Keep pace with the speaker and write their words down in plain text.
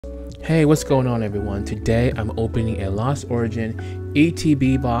Hey, what's going on everyone? Today I'm opening a Lost Origin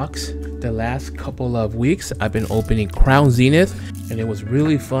ETB box. The last couple of weeks I've been opening Crown Zenith and it was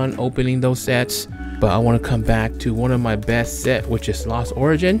really fun opening those sets, but I want to come back to one of my best set, which is Lost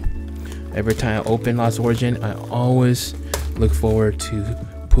Origin. Every time I open Lost Origin, I always look forward to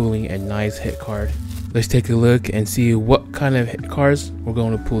pulling a nice hit card. Let's take a look and see what kind of hit cards we're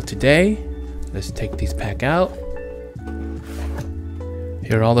going to pull today. Let's take these pack out.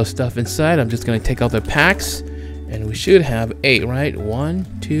 Here are all the stuff inside. I'm just going to take out the packs and we should have 8, right?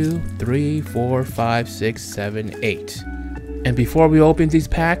 1, 2, 3, 4, 5, 6, 7, 8. And before we open these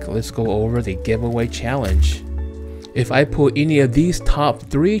packs, let's go over the giveaway challenge. If I pull any of these top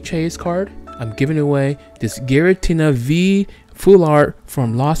 3 chase cards, I'm giving away this Giratina V full art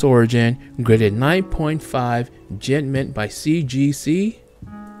from Lost Origin, graded 9.5, Gent Mint by CGC.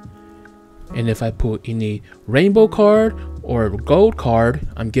 And if I pull any rainbow card or gold card,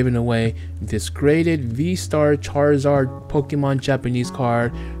 I'm giving away this graded V-Star Charizard Pokemon Japanese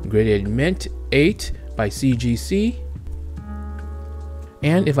card, graded Mint 8 by CGC.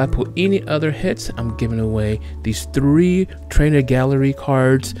 And if I pull any other hits, I'm giving away these 3 Trainer Gallery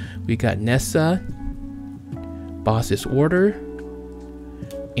cards. We got Nessa, Boss's Order,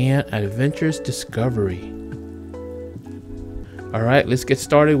 and Adventurous Discovery. Alright, let's get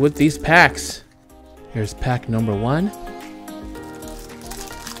started with these packs. Here's pack number 1.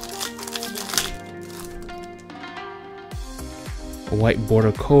 A white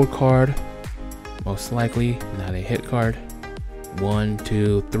border code card. Most likely not a hit card. 1,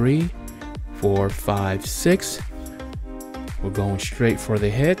 2, 3, 4, 5, 6. We're going straight for the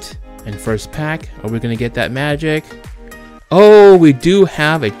hit. And first pack, are we going to get that magic? Oh, we do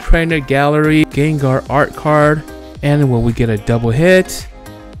have a Trainer Gallery Gengar art card. And will we get a double hit?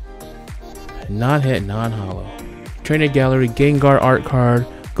 Non-hit, non-hollow. Trainer Gallery Gengar art card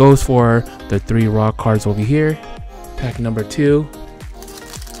goes for the 3 raw cards over here. Pack number 2.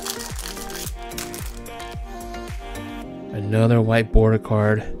 Another white border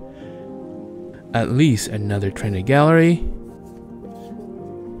card. At least another Trainer Gallery.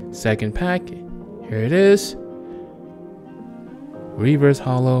 Second pack. Here it is. Reverse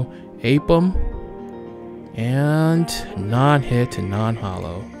hollow Apom. And non-hit and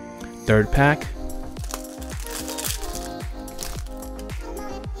non-hollow. Third pack.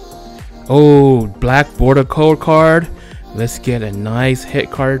 Oh, black border code card. Let's get a nice hit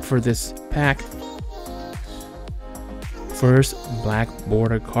card for this pack. First black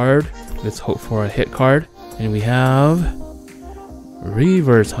border card. Let's hope for a hit card. And we have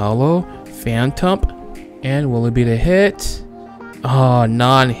reverse hollow Phantom. And will it be the hit? Oh,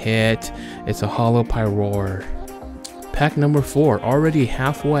 non-hit. It's a hollow Pyroar. Pack number 4, already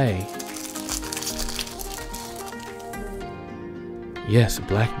halfway. Yes,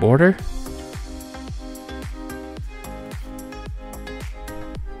 black border.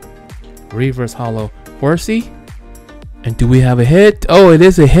 Reverse hollow Horsey. And do we have a hit? Oh, it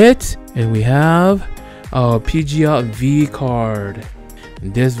is a hit. And we have a PGA V card.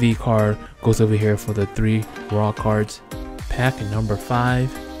 And this V card goes over here for the 3 raw cards. Pack number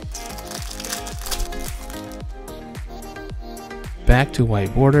 5. Back to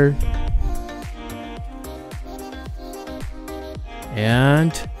white border.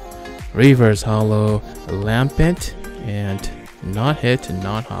 And reverse hollow Lampent. And not hit and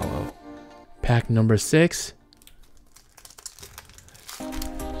not hollow. Pack number 6.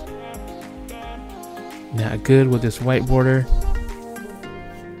 Not good with this white border.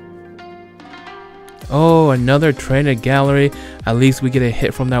 Oh, another Trainer Gallery. At least we get a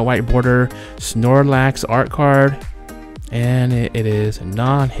hit from that white border. Snorlax art card. And it is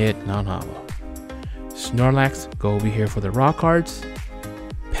non-hit, non-hollow. Snorlax, go over here for the raw cards.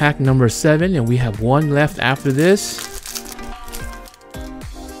 Pack number 7, and we have 1 left after this.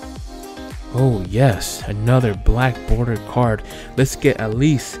 Oh yes, another black border card. Let's get at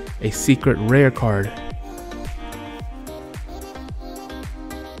least a secret rare card.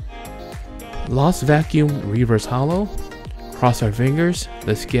 Lost Vacuum reverse hollow. Cross our fingers.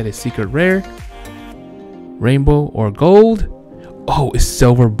 Let's get a secret rare. Rainbow or gold. Oh, it's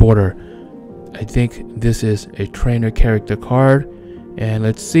silver border. I think this is a trainer character card. And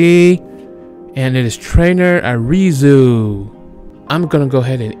let's see. And it is Trainer Arizu. I'm gonna go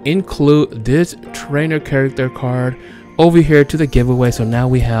ahead and include this trainer character card over here to the giveaway. So now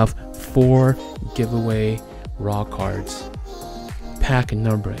we have 4 giveaway raw cards. Pack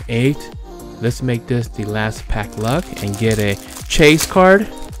number 8. Let's make this the last pack luck and get a chase card.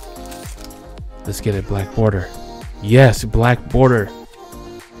 Let's get a black border. Yes, black border.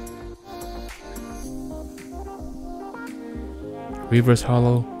 Reverse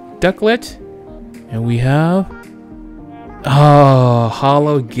hollow Ducklet. And we have... oh,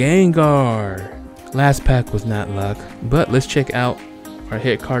 Hollow Gengar. Last pack was not luck. But let's check out our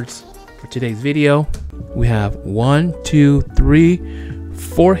hit cards for today's video. We have 1, 2, 3,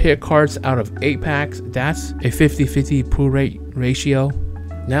 4 hit cards out of 8 packs. That's a 50-50 pull rate ratio.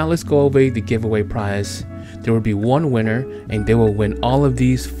 Now let's go over the giveaway prize. There will be one winner and they will win all of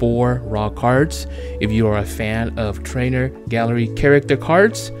these 4 raw cards. If you are a fan of trainer gallery character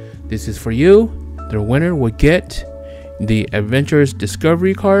cards, this is for you. The winner will get the Adventurer's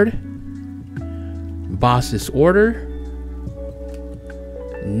Discovery card, Boss's Order,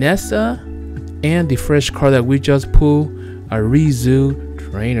 Nessa, and the fresh card that we just pulled, a Rizu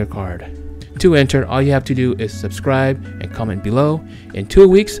trainer card. To enter, all you have to do is subscribe and comment below. In 2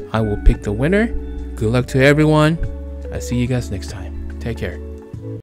 weeks, I will pick the winner. Good luck to everyone. I'll see you guys next time. Take care.